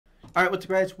Alright, what's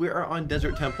up guys? We are on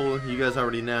Desert Temple. You guys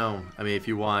already know. I mean, if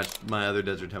you watched my other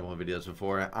Desert Temple videos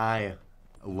before, I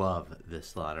love this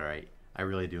slot, alright? I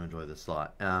really do enjoy this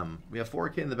slot. We have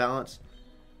 4K in the balance.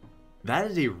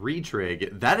 That is a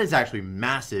retrig. That is actually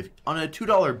massive. On a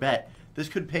 $2 bet, this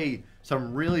could pay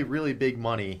some really, really big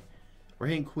money. We're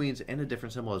hitting queens and a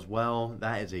different symbol as well.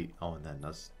 That is a... Oh, and then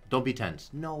that's... Don't be tens.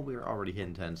 No, we're already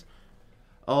hitting tens.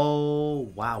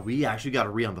 Oh, wow. We actually got a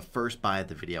re on the first buy of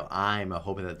the video. I'm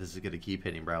hoping that this is going to keep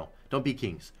hitting, bro. Don't be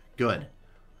kings. Good.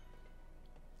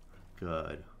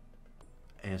 Good.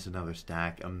 And it's another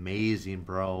stack. Amazing,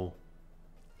 bro.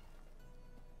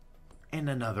 And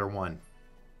another one.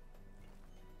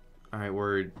 Alright,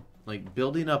 we're like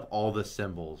building up all the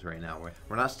symbols right now.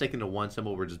 We're not sticking to one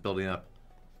symbol. We're just building up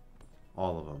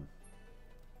all of them.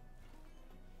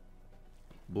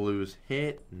 Blues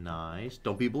hit. Nice.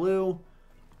 Don't be blue.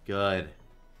 Good.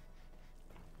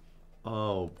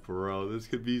 Oh, bro. This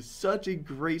could be such a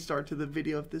great start to the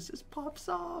video if this just pops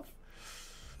off.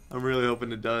 I'm really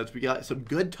hoping it does. We got some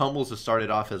good tumbles to start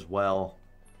it off as well.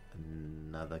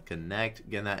 Another connect.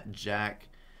 Getting that jack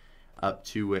up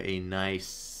to a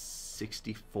nice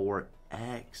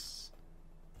 64x.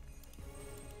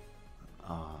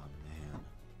 Oh, man.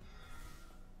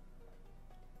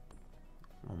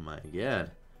 Oh, my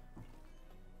God.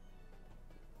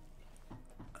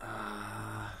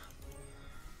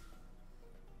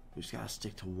 We just gotta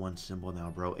stick to one symbol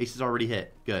now, bro. Ace is already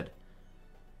hit. Good.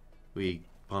 We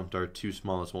bumped our two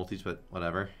smallest multis, but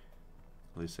whatever.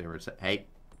 At least they were set. Hey.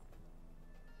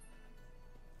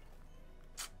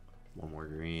 One more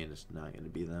green. It's not gonna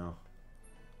be though.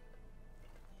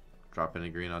 Drop in a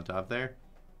green on top there.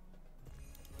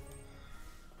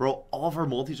 Bro, all of our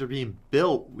multis are being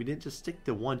built. We didn't just stick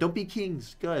to one. Don't be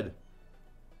kings. Good.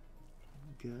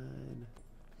 Good.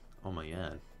 Oh my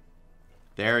God.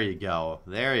 There you go.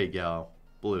 There you go.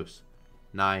 Blues.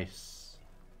 Nice.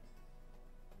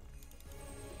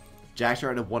 Jacks are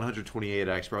at a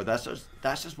 128x, bro. That's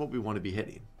just what we want to be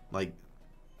hitting. Like,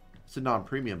 it's a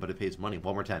non-premium, but it pays money.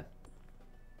 One more 10.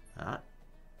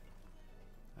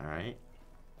 Alright.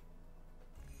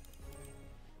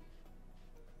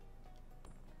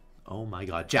 Oh my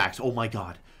God. Jacks. Oh my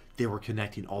God. They were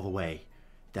connecting all the way.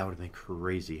 That would have been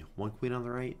crazy. One queen on the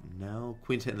right? No.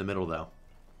 Queen's hit in the middle, though.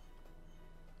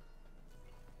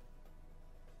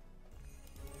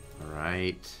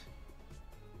 Alright.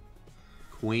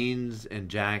 Queens and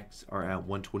jacks are at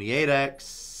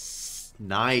 128x.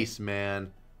 Nice,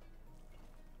 man.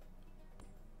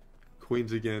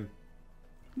 Queens again.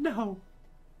 No.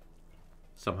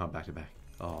 Somehow back to back.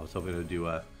 Oh, I was hoping to do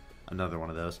another one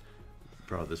of those.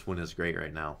 Bro, this win is great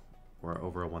right now. We're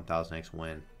over a 1000x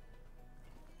win.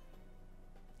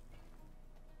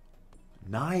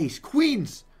 Nice.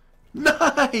 Queens.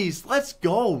 Nice. Let's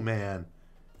go, man.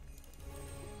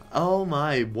 Oh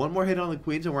my. One more hit on the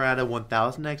queens and we're at a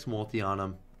 1000x multi on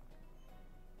them.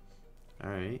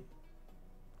 Alright.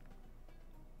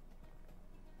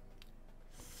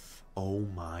 Oh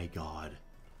my God.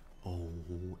 Oh,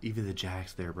 even the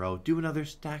jacks there, bro. Do another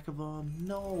stack of them.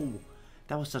 No.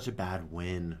 That was such a bad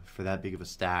win for that big of a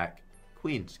stack.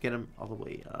 Queens, get them all the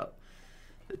way up.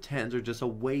 The 10s are just a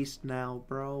waste now,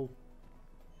 bro.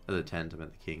 Oh, the 10s, I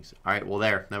meant the kings. Alright, well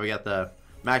there. Now we got the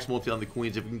max multi on the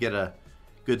queens. If we can get a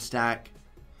good stack.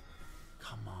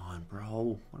 Come on,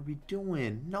 bro. What are we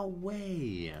doing? No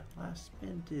way. Last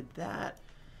spin did that.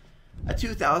 A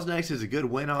 2000x is a good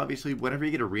win, obviously. Whenever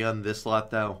you get a re on this slot,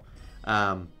 though,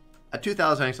 a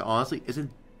 2000x honestly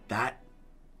isn't that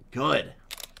good.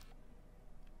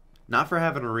 Not for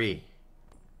having a re.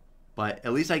 But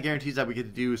at least that guarantees that we get to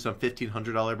do some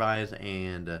 $1,500 buys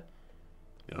and,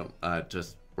 you know,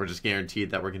 we're just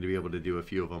guaranteed that we're going to be able to do a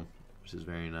few of them, which is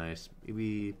very nice.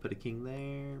 Maybe put a king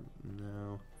there.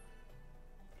 No.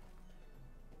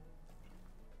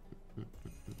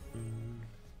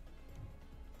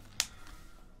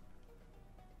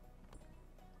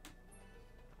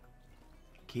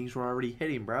 Kings were already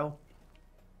hitting, bro.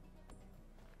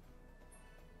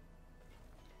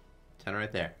 10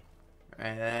 right there.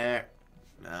 Right there.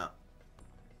 No.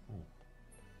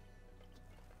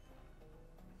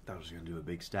 Thought I was going to do a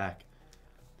big stack.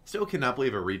 Still cannot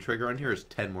believe a retrigger on here is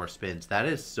 10 more spins. That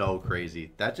is so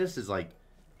crazy. That just is like...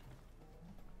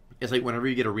 It's like whenever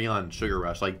you get a re on Sugar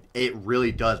Rush, like, it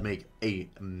really does make a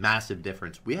massive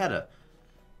difference. We had a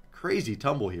crazy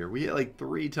tumble here. We hit like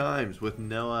 3 times with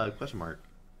no question mark.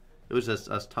 It was just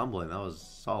us tumbling. That was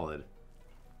solid.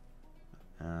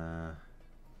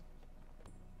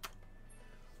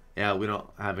 Yeah, we don't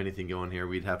have anything going here.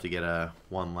 We'd have to get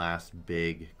one last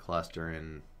big cluster,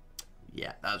 and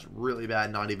yeah, that's really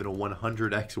bad. Not even a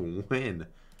 100x win.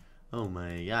 Oh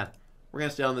my god. We're going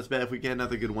to stay on this bet. If we get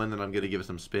another good win, then I'm going to give it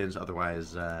some spins.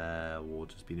 Otherwise, we'll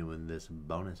just be doing this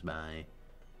bonus buy.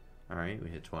 Alright, we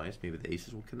hit twice. Maybe the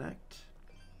aces will connect.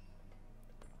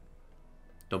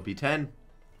 Don't be 10.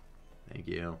 Thank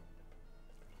you.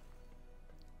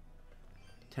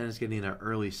 10 is getting an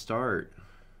early start.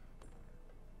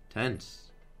 10s.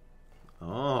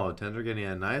 Oh, 10s are getting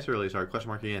a nice early start. Question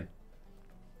mark again.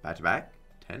 Back to back.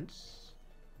 10s.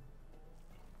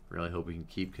 Really hope we can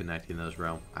keep connecting those,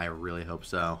 bro. I really hope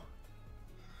so.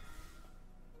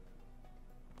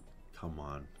 Come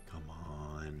on. Come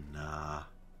on. Nah.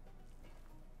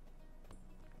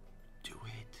 Do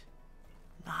it.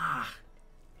 Nah.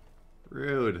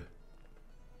 Rude.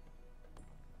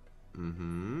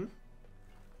 Mm-hmm.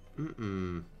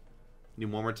 Mm-mm. Need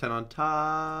one more 10 on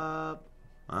top.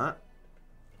 Huh?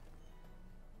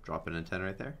 Dropping a 10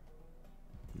 right there.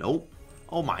 Nope.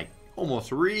 Oh my.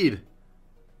 Almost read.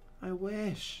 I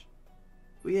wish.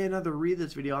 We get another read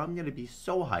this video. I'm going to be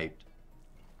so hyped.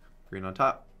 Green on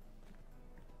top.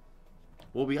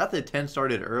 Well, we got the 10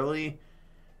 started early.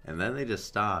 And then they just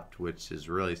stopped, which is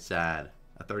really sad.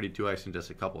 A 32x in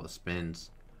just a couple of spins.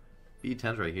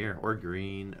 B10's right here. Or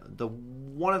green.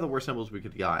 One of the worst symbols we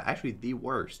could have got. Actually, the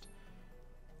worst.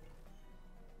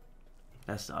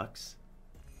 That sucks.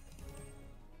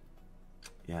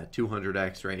 Yeah,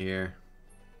 200x right here.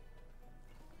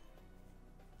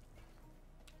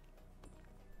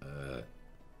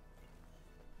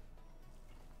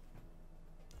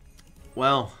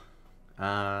 Well,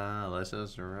 let's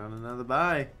just around another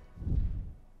buy.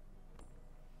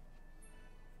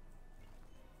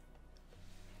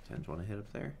 Tens want to hit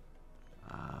up there.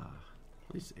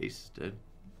 At least aces did.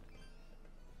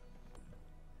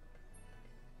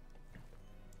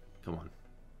 Come on,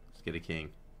 let's get a king.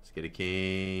 Let's get a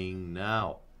king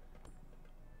now.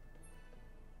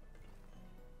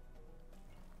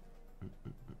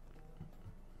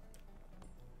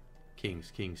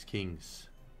 Kings, kings, kings.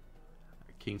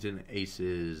 Kings and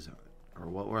aces are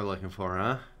what we're looking for,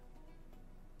 huh?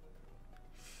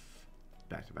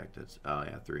 Back to back. That's, oh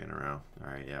yeah, 3 in a row.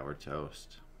 Alright, yeah, we're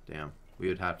toast. Damn. We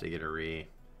would have to get a re.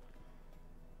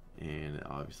 And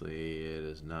obviously it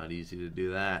is not easy to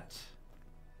do that.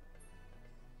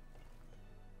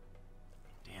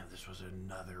 Damn, this was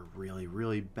another really,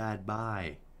 really bad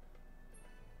buy.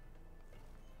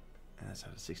 And that's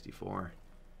out of 64.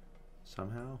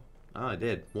 Somehow. Oh, I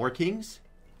did. More kings?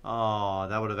 Oh,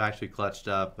 that would have actually clutched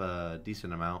up a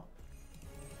decent amount.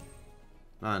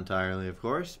 Not entirely, of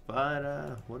course,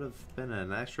 but would have been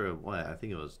an extra, what, I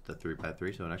think it was the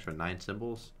 3x3, so an extra 9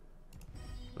 symbols.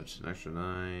 Which is an extra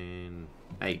 9.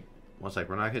 Hey, one sec,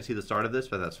 we're not going to see the start of this,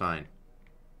 but that's fine.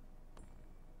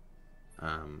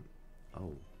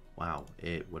 Oh, wow,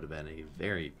 it would have been a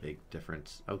very big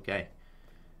difference. Okay.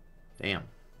 Damn.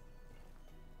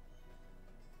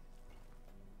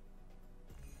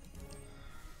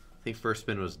 I think first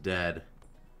spin was dead,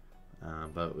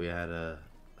 but we had a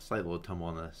slight little tumble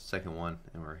on the second one,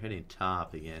 and we're hitting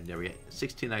top again. Yeah, we got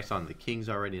 16x on the kings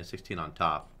already and 16 on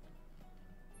top.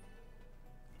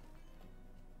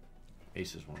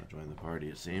 Aces want to join the party,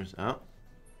 it seems. Oh.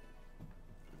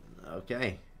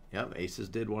 Okay. Yep, aces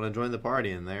did want to join the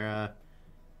party, and they're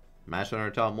matching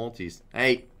our top multis.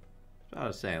 Hey! I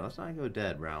was about to say, let's not go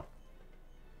dead, bro.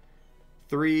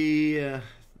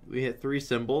 We hit 3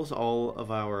 symbols, all of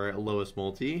our lowest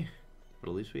multi. But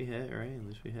at least we hit, right? At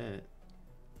least we hit.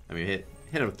 I mean, hit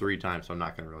them 3 times, so I'm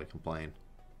not going to really complain.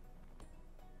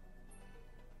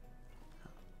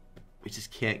 We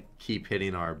just can't keep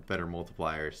hitting our better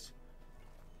multipliers.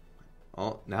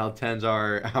 Oh, now 10s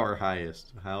are our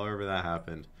highest. However that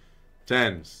happened.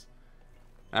 10s.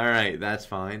 Alright, that's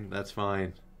fine. That's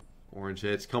fine. Orange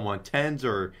hits. Come on, 10s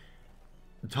are...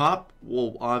 Top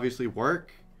will obviously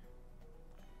work.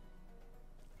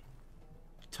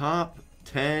 Top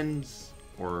 10s,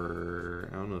 or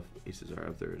I don't know if aces are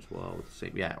up there as well with the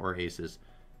same, yeah, or aces,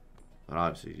 but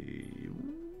obviously,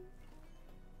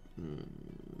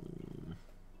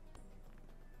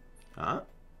 huh?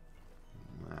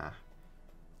 Nah.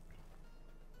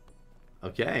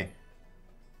 Okay.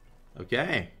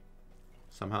 Okay.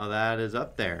 Somehow that is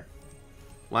up there.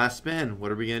 Last spin.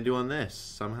 What are we gonna do on this?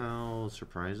 Somehow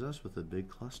surprise us with a big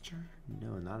cluster?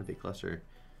 No, not a big cluster.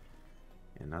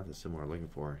 And not the symbol we're looking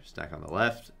for. Stack on the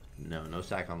left. No, no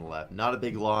stack on the left. Not a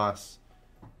big loss.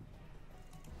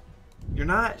 You're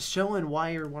not showing why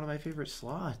you're one of my favorite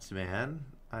slots, man.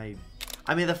 I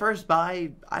mean, the first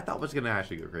buy, I thought was going to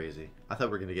actually go crazy. I thought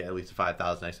we were going to get at least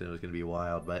 5,000 next, and it was going to be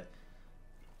wild, but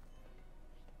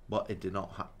it did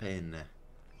not happen.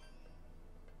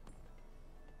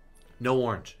 No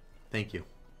orange. Thank you.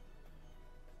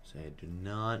 Say I do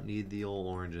not need the old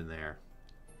orange in there.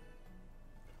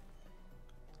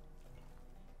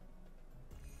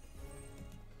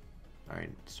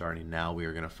 Alright, starting now, we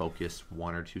are going to focus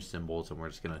one or two symbols, and we're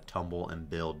just going to tumble and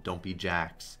build. Don't be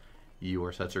jacks. You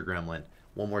are such a gremlin.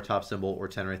 One more top symbol or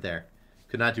 10 right there.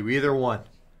 Could not do either one.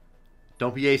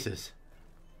 Don't be aces.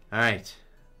 Alright.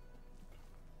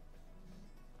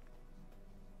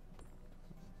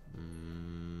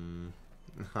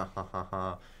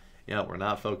 Yeah, we're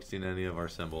not focusing any of our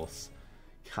symbols.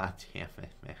 God damn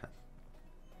it, man.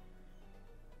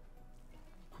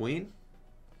 Queen?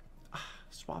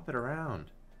 Swap it around.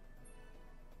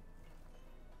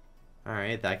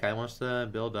 Alright, that guy wants to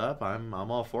build up. I'm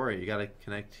all for it. You gotta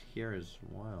connect here as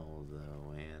well,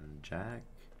 though. And Jack.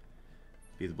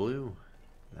 Be the blue.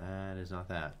 That is not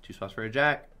that. 2 spots for a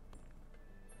Jack.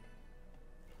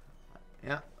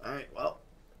 Yeah, alright, well.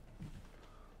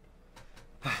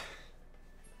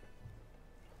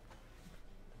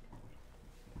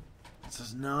 This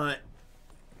is not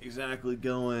exactly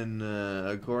going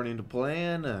according to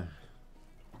plan.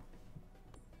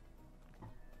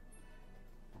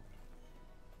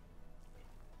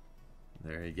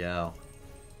 There you go.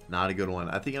 Not a good one.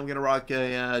 I think I'm going to rock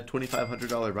a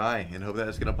 $2,500 buy and hope that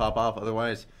it's going to pop off.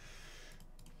 Otherwise,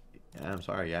 yeah, I'm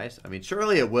sorry, guys. I mean,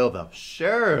 surely it will, though.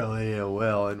 Surely it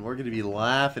will. And we're going to be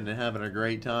laughing and having a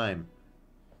great time.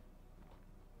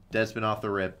 Dead spin off the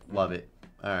rip. Love it.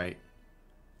 All right.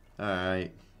 All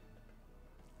right.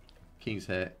 King's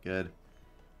hit. Good.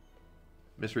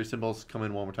 Mystery symbols, come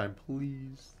in one more time,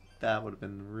 please. That would have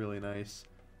been really nice.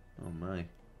 Oh, my.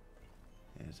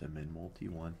 It's a mid-multi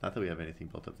one. Not that we have anything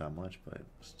built up that much, but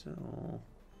still.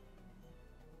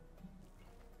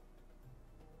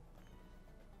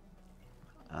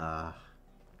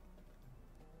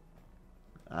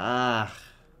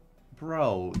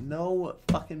 Bro, no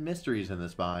fucking mysteries in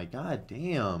this buy. God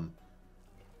damn.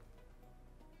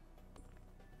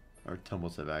 Our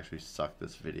tumbles have actually sucked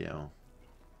this video.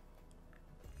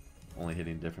 Only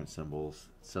hitting different symbols.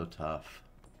 It's so tough.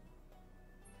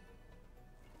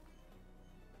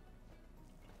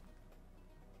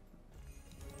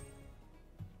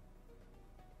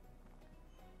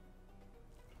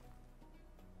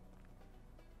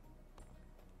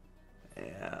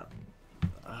 Yeah.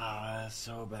 That's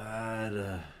so bad.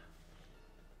 I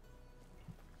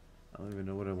don't even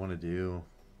know what I want to do.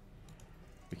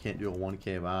 We can't do a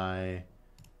 1K buy.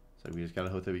 So we just gotta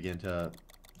hope that we get into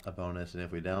a bonus. And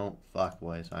if we don't, fuck,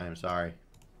 boys. I am sorry.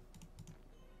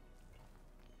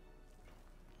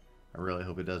 I really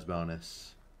hope it does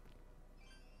bonus.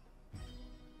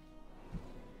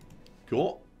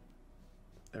 Cool.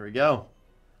 There we go.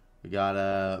 We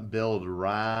gotta build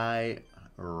right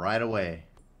away.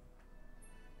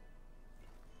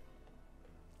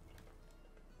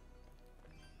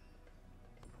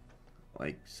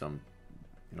 Like some,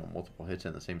 multiple hits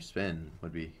in the same spin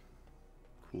would be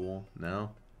cool.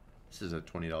 No, this is a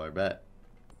 $20 bet.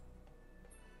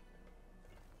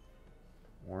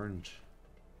 Orange.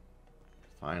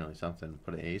 Finally something.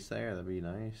 Put an ace there. That'd be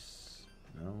nice.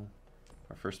 No,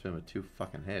 our first spin with 2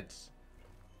 fucking hits.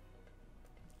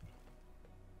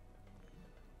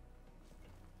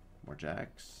 More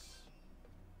jacks.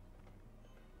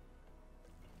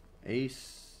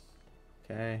 Ace.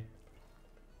 Okay.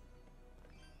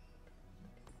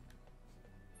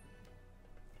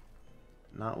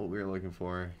 Not what we were looking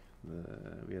for.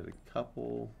 We had a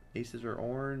couple aces or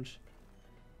orange.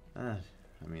 I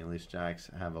mean, at least jacks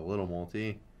have a little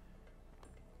multi.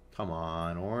 Come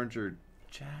on, orange or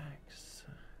jacks.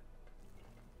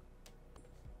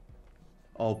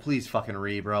 Oh, please fucking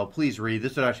read, bro. Please read.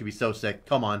 This would actually be so sick.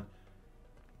 Come on.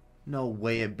 No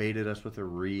way it baited us with a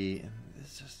re. And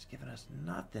it's just giving us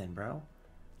nothing, bro.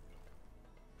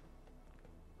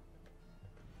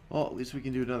 Well, at least we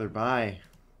can do another buy.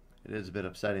 It is a bit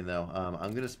upsetting, though.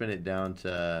 I'm going to spin it down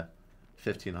to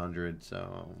 1,500.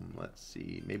 So, let's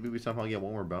see. Maybe we somehow get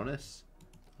one more bonus.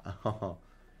 Oh.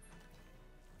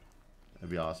 That'd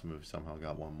be awesome if we somehow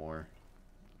got one more.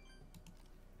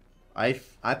 I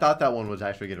thought that one was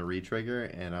actually going to re-trigger,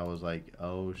 and I was like,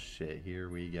 oh shit, here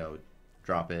we go.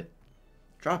 Drop it.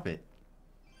 Drop it.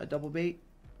 A double bait?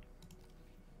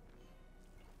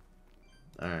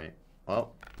 Alright.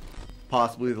 Well,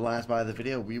 possibly the last buy of the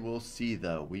video. We will see,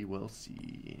 though. We will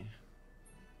see.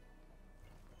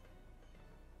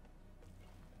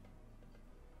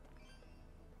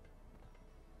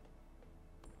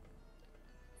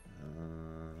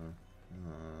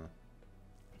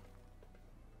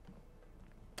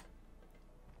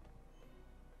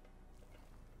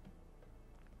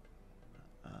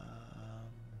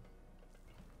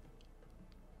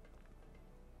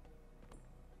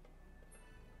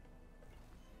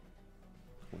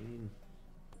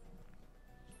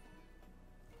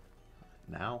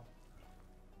 now.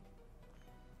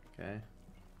 Okay.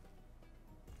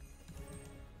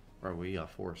 Bro, we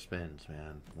got 4 spins,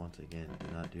 man. Once again,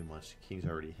 did not do much. King's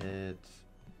already hit.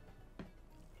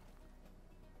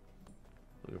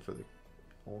 Looking for the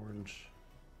orange.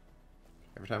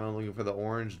 Every time I'm looking for the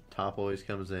orange, top always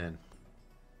comes in.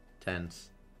 10s.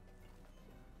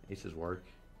 Aces work.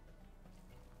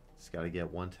 Just got to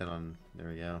get 110 on. There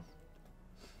we go.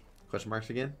 Question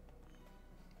marks again?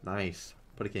 Nice.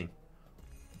 Put a king.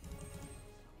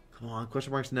 Come on,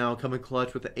 question marks now. Come in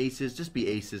clutch with the aces. Just be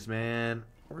aces, man.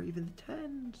 Or even the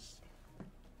 10s.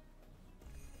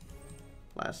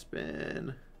 Last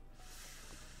spin.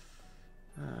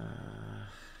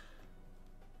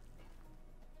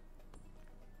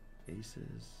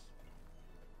 Aces.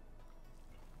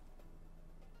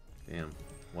 Damn.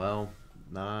 Well,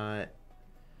 not.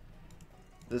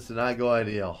 This did not go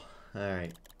ideal.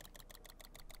 Alright.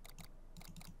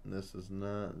 This is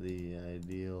not the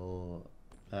ideal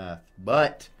path.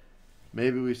 But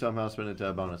maybe we somehow spin it to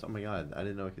a bonus. Oh my god, I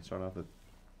didn't know I could start off with.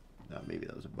 No, maybe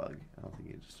that was a bug. I don't think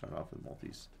you just start off with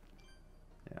multis.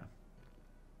 Yeah.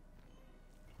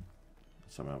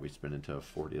 Somehow we spin into a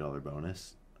 $40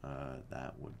 bonus.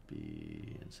 That would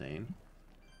be insane.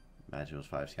 Imagine it was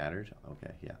 5 scattered.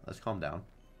 Okay, yeah. Let's calm down.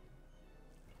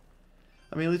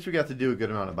 I mean, at least we got to do a good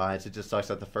amount of buys. It just sucks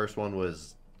that the first one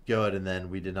was good, and then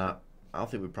we did not. I don't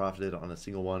think we profited on a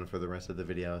single one for the rest of the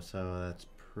video, so that's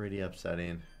pretty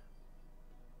upsetting.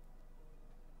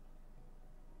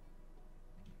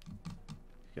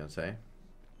 You gonna say?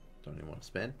 Don't even want to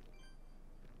spin?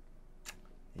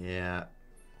 Yeah.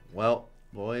 Well,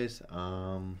 boys,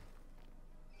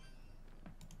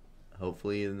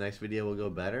 hopefully the next video will go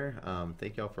better.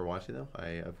 Thank y'all for watching, though.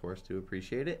 I, of course, do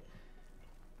appreciate it.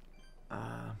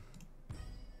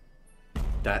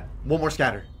 That one more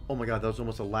scatter. Oh my god, that was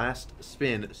almost a last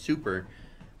spin. Super.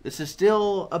 This is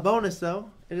still a bonus,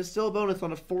 though. It is still a bonus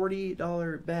on a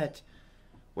 $40 bet.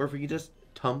 Or if we can just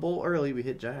tumble early, we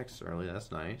hit jacks early.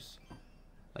 That's nice.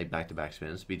 Like back-to-back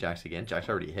spins. Be jacks again. Jacks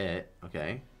already hit.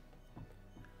 Okay.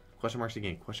 Question marks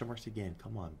again. Question marks again.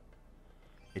 Come on.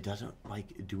 It doesn't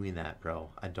like doing that, bro.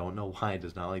 I don't know why it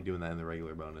does not like doing that in the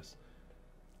regular bonus.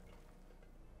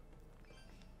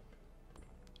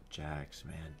 Jacks,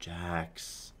 man.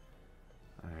 Jacks.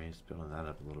 Alright, just building that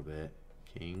up a little bit.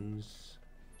 Kings.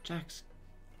 Jacks.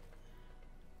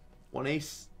 1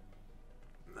 ace.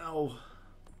 No.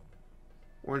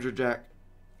 Orange or jack.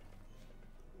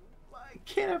 I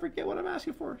can't ever get what I'm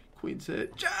asking for. Queen's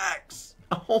hit. Jacks.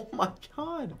 Oh my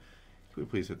god. Can we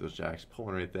please hit those jacks?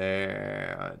 Pulling right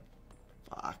there.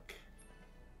 Fuck.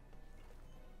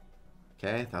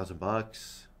 Okay,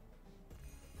 $1,000.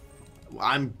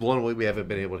 I'm blown away we haven't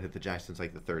been able to hit the jack since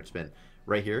like the 3rd spin.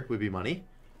 Right here would be money.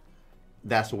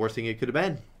 That's the worst thing it could have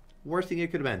been. Worst thing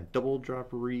it could have been. Double drop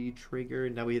re-trigger.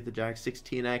 Now we hit the jack.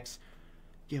 16x.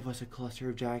 Give us a cluster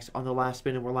of jacks on the last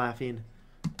spin and we're laughing.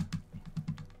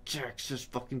 Jacks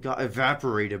just fucking got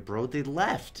evaporated, bro. They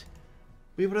left.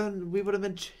 We would have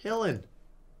been chilling.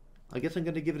 I guess I'm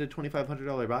gonna give it a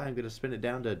 $2,500 buy. I'm gonna spin it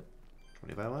down to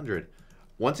 $2,500.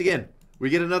 Once again, we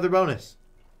get another bonus.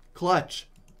 Clutch.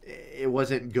 It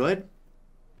wasn't good.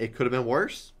 It could have been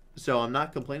worse. So I'm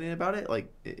not complaining about it.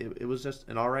 Like it was just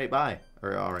an alright buy.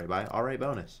 Or alright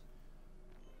bonus.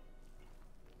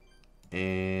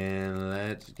 And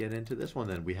let's get into this one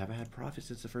then. We haven't had profit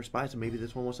since the first buy, so maybe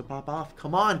this one wants to pop off.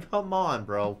 Come on,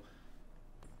 bro.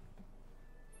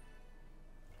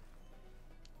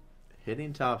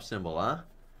 Hitting top symbol, huh?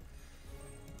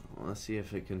 Well, let's see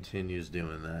if it continues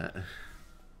doing that.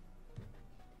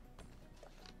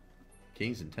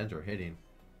 Kings and 10s are hitting.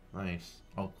 Nice.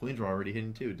 Oh, queens were already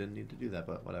hitting too. Didn't need to do that,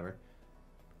 but whatever.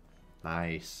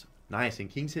 Nice. Nice. And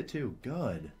kings hit too.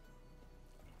 Good.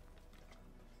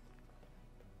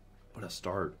 What a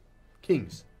start.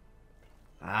 Kings.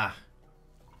 Ah.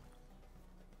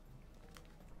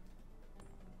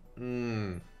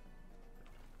 Nope.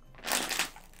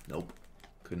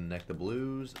 Couldn't connect the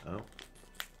blues. Oh.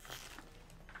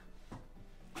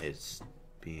 It's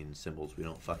being symbols we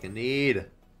don't fucking need.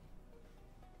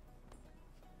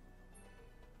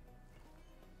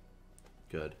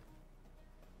 Good.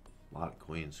 A lot of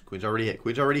queens. Queens already hit.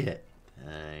 Queens already hit.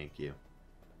 Thank you.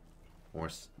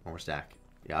 More stack.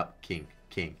 Yep. King.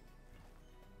 King.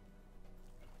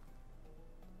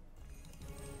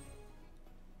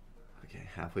 Okay.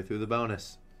 Halfway through the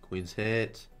bonus. Queens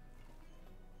hit.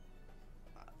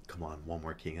 Come on. One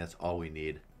more king. That's all we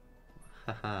need.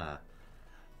 Haha.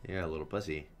 You're a little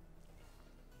pussy.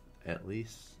 At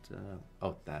least.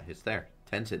 Oh, that hits there.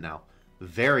 10's hit now.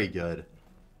 Very good.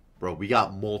 Bro, we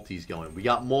got multis going. We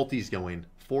got multis going.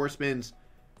 4 spins.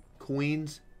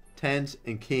 Queens Tens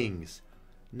and kings.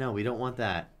 No, we don't want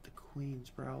that. The queens,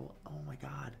 bro. Oh my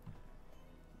god.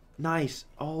 Nice.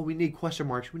 Oh, we need question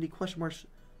marks. We need question marks.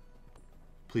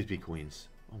 Please be queens.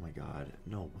 Oh my god.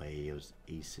 No way. It was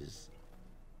aces.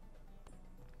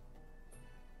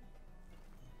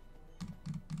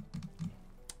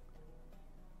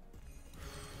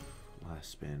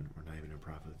 Last spin. We're not even in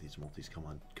profit with these multis. Come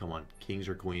on. Come on. Kings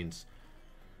or queens.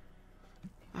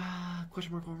 Ah,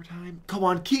 question mark overtime. Come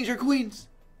on. Kings or queens.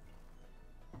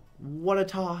 What a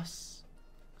toss.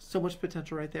 So much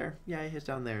potential right there. Yeah, it hits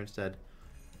down there instead.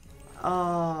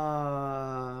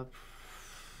 Lost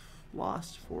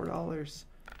 $4.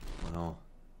 Well,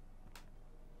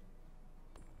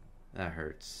 that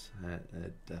hurts. That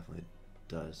definitely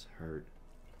does hurt.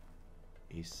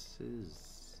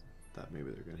 Aces. Thought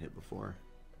maybe they're gonna hit before.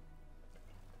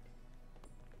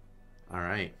 All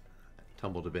right,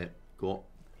 tumbled a bit. Cool.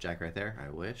 Jack right there. I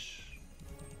wish.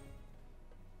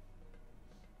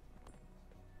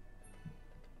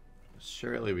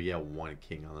 Surely we get one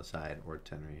king on the side or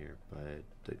 10 right here, but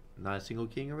not a single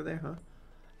king over there, huh?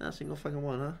 Not a single fucking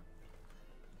one, huh?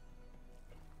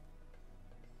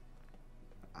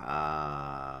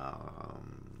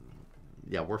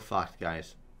 Yeah, we're fucked,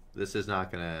 guys. This is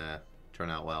not gonna turn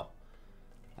out well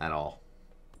at all.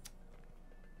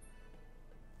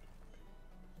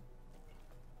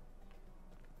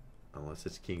 Unless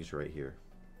it's kings right here.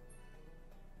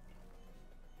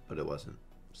 But it wasn't.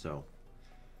 So,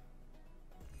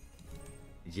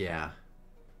 yeah.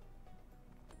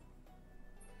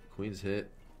 Queens hit.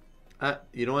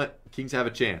 You know what? Kings have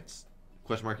a chance.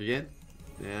 Question mark again?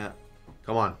 Yeah.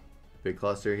 Come on. Big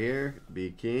cluster here.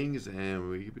 Be kings, and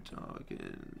we keep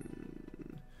talking.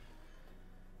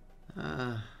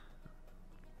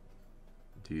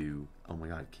 Oh my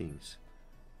god, kings.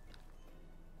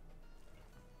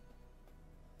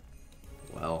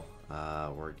 Well,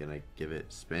 we're gonna give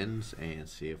it spins and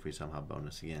see if we somehow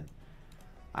bonus again.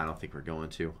 I don't think we're going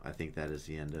to. I think that is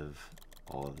the end of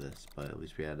all of this, but at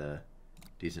least we had a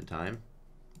decent time.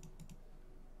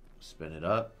 Spin it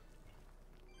up.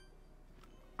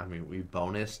 I mean, we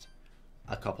bonused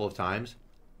a couple of times.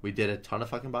 We did a ton of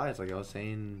fucking buys, like I was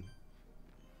saying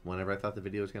whenever I thought the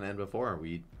video was going to end before.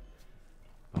 We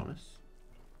bonus.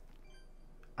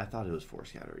 I thought it was 4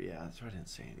 scatter. Yeah, that's why I didn't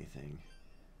say anything.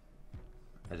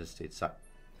 I just stayed stuck.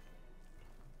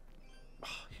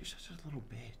 Oh, you're such a little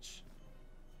bitch.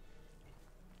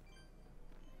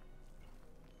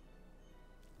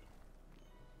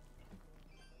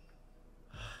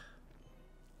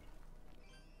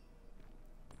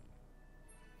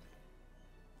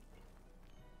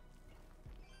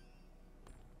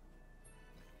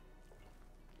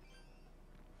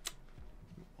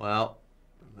 Well,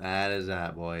 that is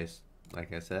that, boys.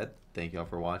 Like I said, thank y'all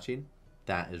for watching.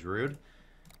 That is rude.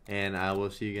 And I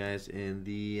will see you guys in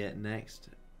the next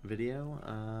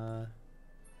video.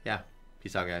 Yeah,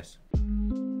 peace out, guys.